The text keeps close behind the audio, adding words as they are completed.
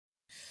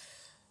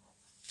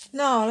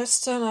Now let's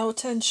turn our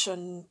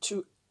attention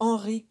to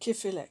Henri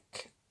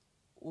Kefelec,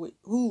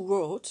 who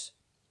wrote,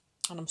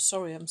 and I'm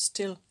sorry, I'm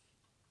still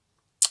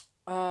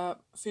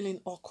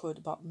feeling awkward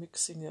about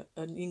mixing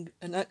an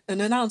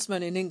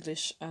announcement in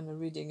English and a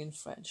reading in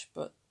French,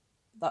 but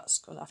that's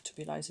going to have to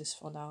be like this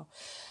for now.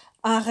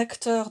 Un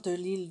recteur de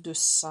l'île de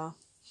Saint.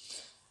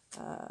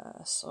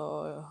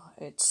 So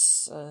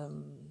it's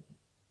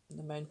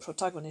the main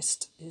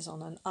protagonist is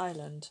on an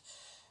island,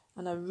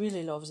 and I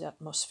really love the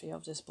atmosphere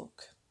of this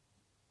book.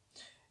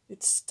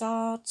 It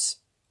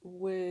starts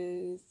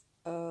with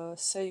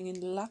saying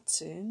in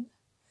Latin,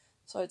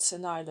 so it's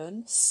an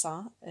island,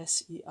 Saint,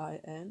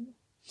 S-E-I-N,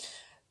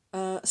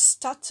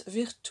 Stat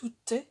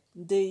virtute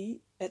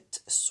Dei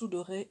et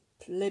sudore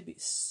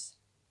plebis.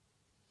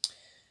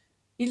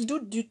 Il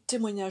doute du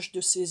témoignage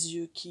de ses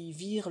yeux qui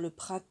virent le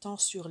printemps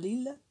sur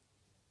l'île,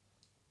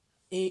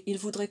 et il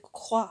voudrait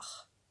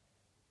croire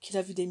qu'il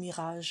a vu des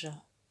mirages.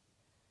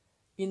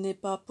 Il n'est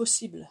pas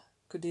possible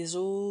que des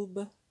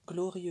aubes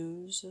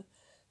glorieuses,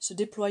 se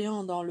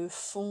déployant dans le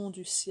fond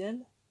du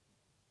ciel,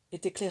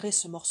 aient éclairé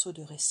ce morceau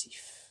de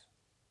récif.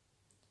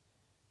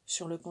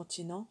 Sur le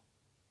continent,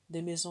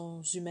 des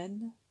maisons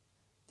humaines,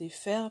 des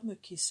fermes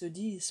qui se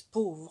disent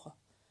pauvres,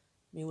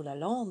 mais où la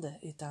lande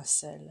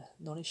étincelle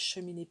dans les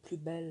cheminées plus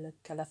belles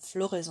qu'à la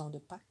floraison de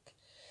Pâques,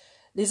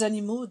 les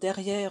animaux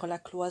derrière la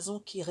cloison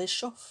qui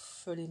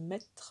réchauffe les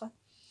maîtres,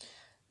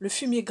 le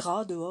fumier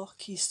gras dehors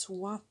qui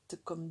sointe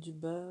comme du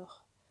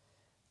beurre,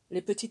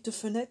 les petites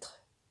fenêtres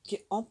qui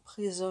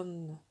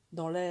emprisonnent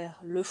dans l'air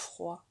le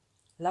froid,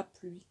 la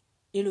pluie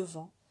et le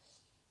vent,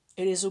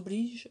 et les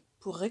obligent,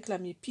 pour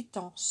réclamer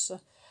pitance,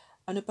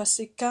 à ne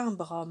passer qu'un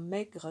bras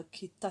maigre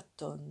qui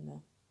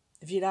tâtonne.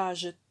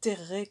 Village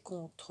terré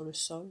contre le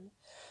sol,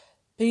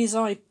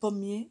 paysans et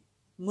pommiers,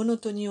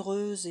 monotonie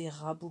heureuse et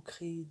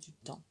rabouquerie du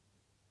temps.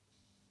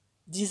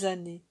 10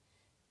 années,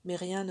 mais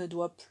rien ne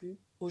doit plus,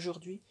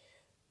 aujourd'hui,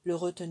 le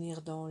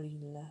retenir dans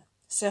l'île.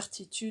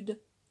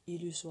 Certitude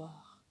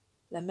illusoire.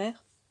 La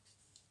mer,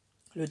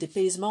 le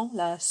dépaysement,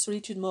 la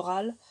solitude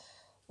morale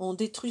ont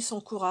détruit son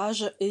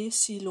courage, et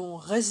si l'on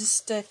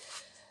résistait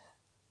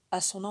à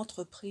son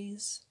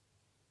entreprise,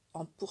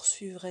 en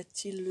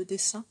poursuivrait-il le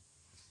dessein ?